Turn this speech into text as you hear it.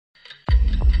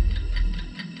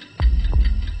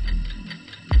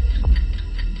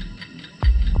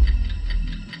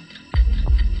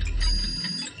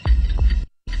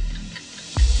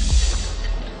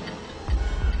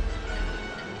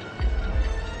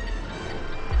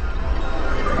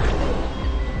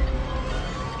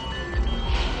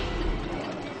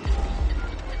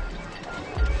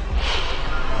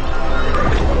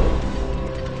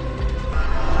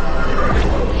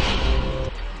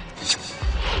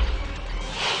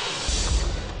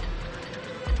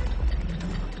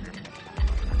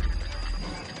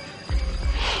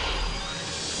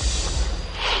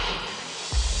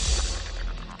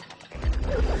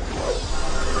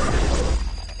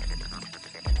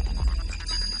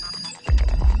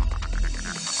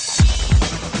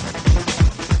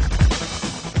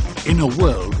In a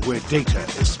world where data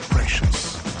is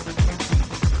precious.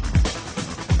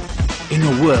 In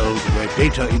a world where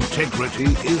data integrity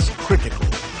is critical.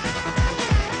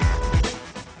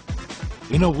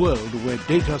 In a world where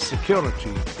data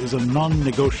security is a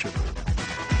non-negotiable.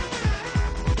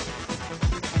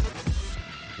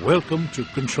 Welcome to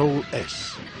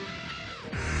CtrlS,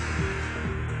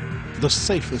 the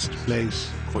safest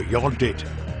place for your data.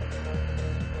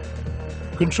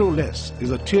 CtrlS is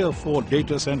a Tier 4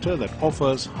 data center that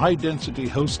offers high-density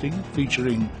hosting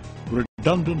featuring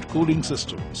redundant cooling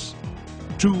systems,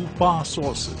 2 power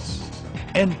sources,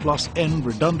 N+N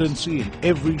redundancy in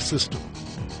every system.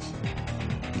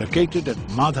 Located at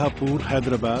Madhapur,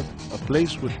 Hyderabad, a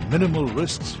place with minimal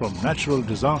risks from natural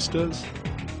disasters,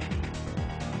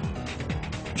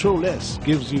 CtrlS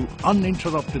gives you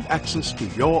uninterrupted access to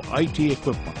your IT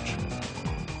equipment.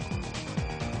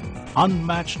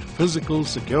 Unmatched physical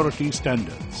security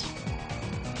standards.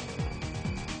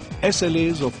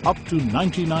 SLAs of up to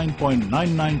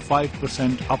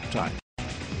 99.995% uptime.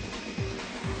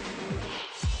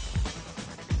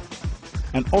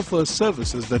 And offers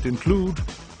services that include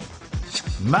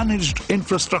managed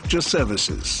infrastructure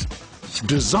services,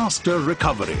 disaster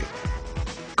recovery,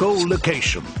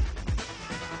 co-location.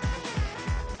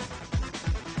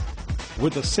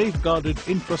 With a safeguarded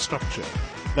infrastructure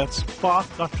that's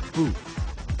far-cut proof,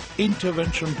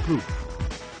 intervention proof,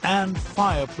 and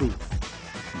fireproof,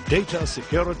 data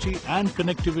security and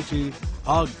connectivity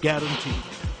are guaranteed.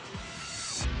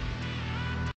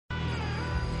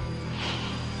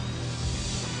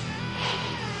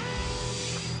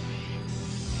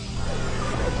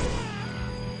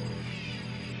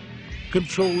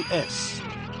 CtrlS.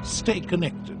 Stay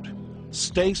connected,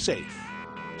 stay safe,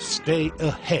 stay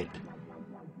ahead.